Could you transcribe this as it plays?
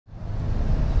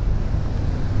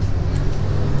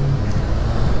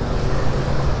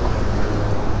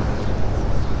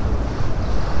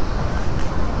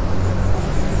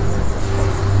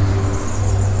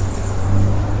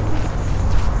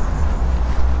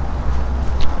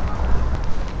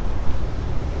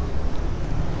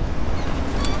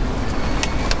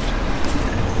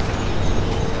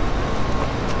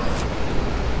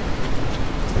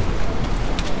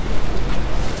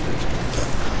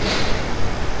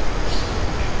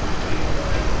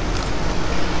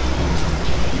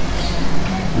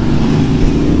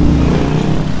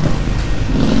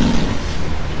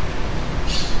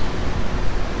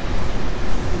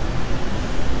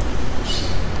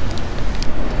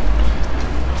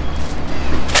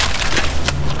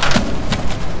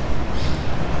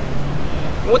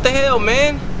What the hell,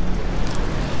 man?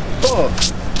 Fuck.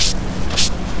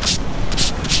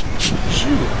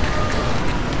 Shoot.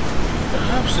 The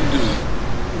Hopsin dude.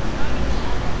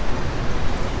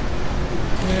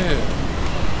 Yeah.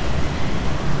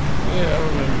 Yeah, I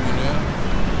remember you now.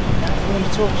 I want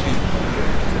to talk to you.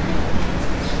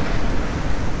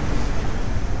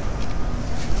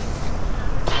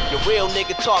 The real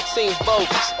nigga talk seems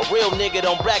bogus. A real nigga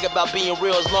don't brag about being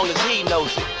real as long as he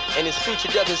knows it. And his future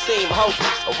doesn't seem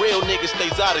hopeless. A real nigga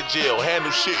stays out of jail,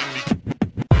 handle shit in the...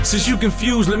 Since you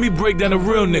confused, let me break down a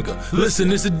real nigga.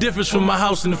 Listen, it's a difference from my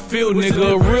house in the field,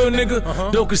 nigga. A real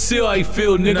nigga don't conceal how he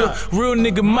feel, nigga. Real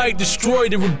nigga might destroy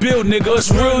to rebuild, nigga. Us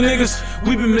real niggas,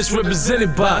 we been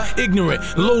misrepresented by ignorant,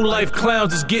 low-life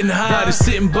clowns that's getting high, that's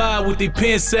sitting by with their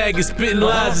pants sagging, spitting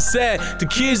lies. It's sad, the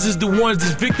kids is the ones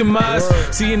that's victimized.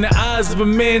 See, in the eyes of a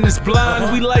man that's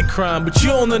blind, we like crime, but you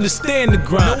don't understand the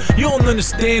grind. You don't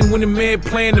understand when a man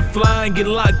plan to fly and get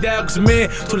locked out, cause a man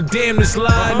told a damn this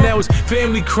lie. Now his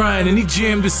family crying and he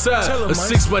jammed inside a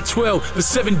 6x12 for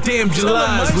 7 damn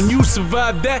Julys. When you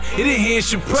survive that, it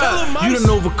enhance your pride. You done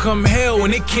overcome hell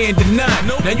and they can't deny.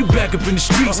 Now you back up in the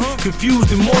streets,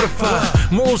 confused and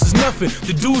mortified. Morals is nothing,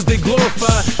 the dudes they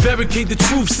glorify. Fabricate the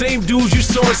truth, same dudes you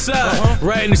saw inside.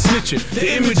 Writing and snitching,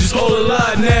 the image is all a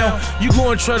lie. Now you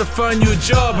gonna try to find you a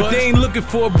job, but they ain't looking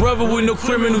for a brother with no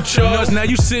criminal charge. Now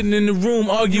you sitting in the room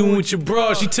arguing with your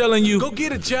bra. She telling you, go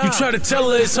get a job. You try to tell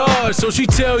her it's hard, so she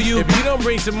tell you, if you don't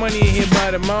bring some money in here by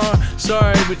tomorrow,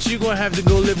 sorry, but you gonna have to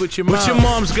go live with your mom. But your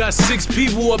mom's got 6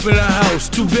 people up in her house,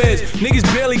 2 beds, niggas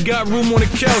barely got room on the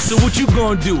couch. So what you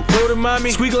gonna do? Go to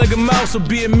mommy, squeak like a mouse, or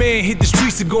be a man, hit the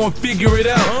streets and go and figure it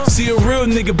out. See a real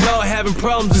nigga about having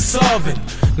problems and solving,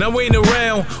 not waiting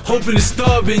around hoping and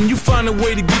starving. You find a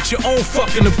way to get your own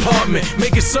fucking apartment,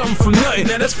 making something from nothing.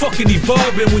 Now that's fucking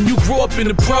evolving. When you grow up in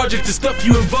the project, the stuff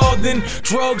you involved in,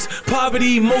 drugs,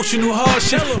 poverty, emotional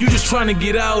hardship, you just trying to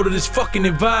get out of this fucking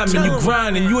environment. You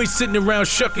grinding, you ain't sitting around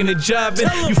shucking and jiving.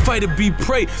 You fight to be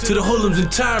prey to the hoodlums and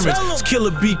tyrants. It's kill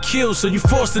or be killed, so you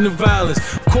forced into violence.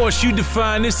 Of course you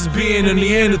define this as being a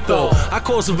Neanderthal. I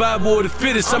call survival of the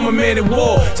fittest, I'm a man at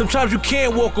war. Sometimes you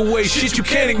can't walk away, shit you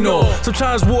can't ignore.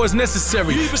 Sometimes war is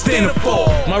necessary, stand or fall.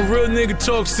 My real nigga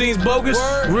talk seems bogus.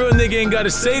 Real nigga ain't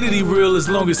gotta say that he real as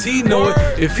long as he know it.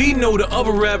 If he know the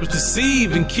other rappers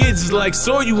deceive, and kids is like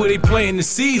saw you where they planting the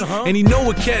seeds, and he know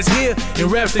what cats hear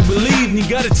and raps they believe, and he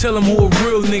gotta tell them who a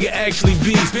real nigga actually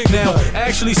be. Now,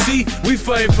 actually see, we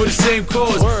fighting for the same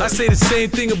cause. I say the same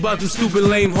thing about them stupid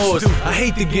lame whores. I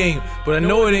hate the game, but I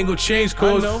know it ain't gonna change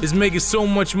cause it's making so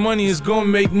much money, it's gonna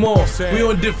make more. We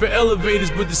on different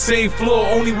elevators, but the same floor.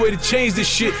 Only way to change this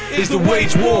shit is to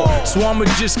wage war. So I'ma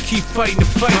just keep fighting the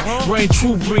fight. Reign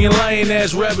true, bringing lion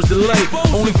ass rappers to light.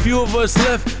 Only few of us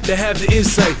left that have the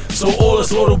insight. So all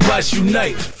us Autobots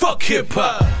unite. Fuck hip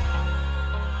hop.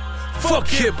 Fuck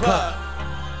hip hop.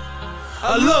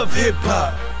 I love hip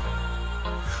hop.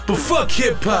 But fuck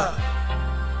hip hop.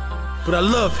 But I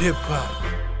love hip hop.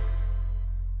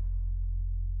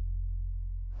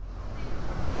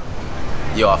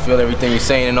 Yo, I feel everything you're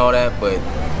saying and all that, but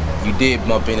you did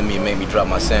bump into me and make me drop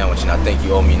my sandwich, and I think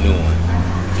you owe me a new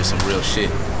one. Just some real shit.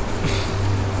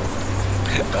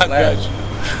 I got you.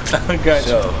 I got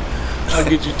you. Sure. I'll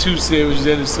get you 2 sandwiches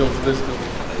and a sofa. Let's go.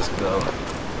 Let's go.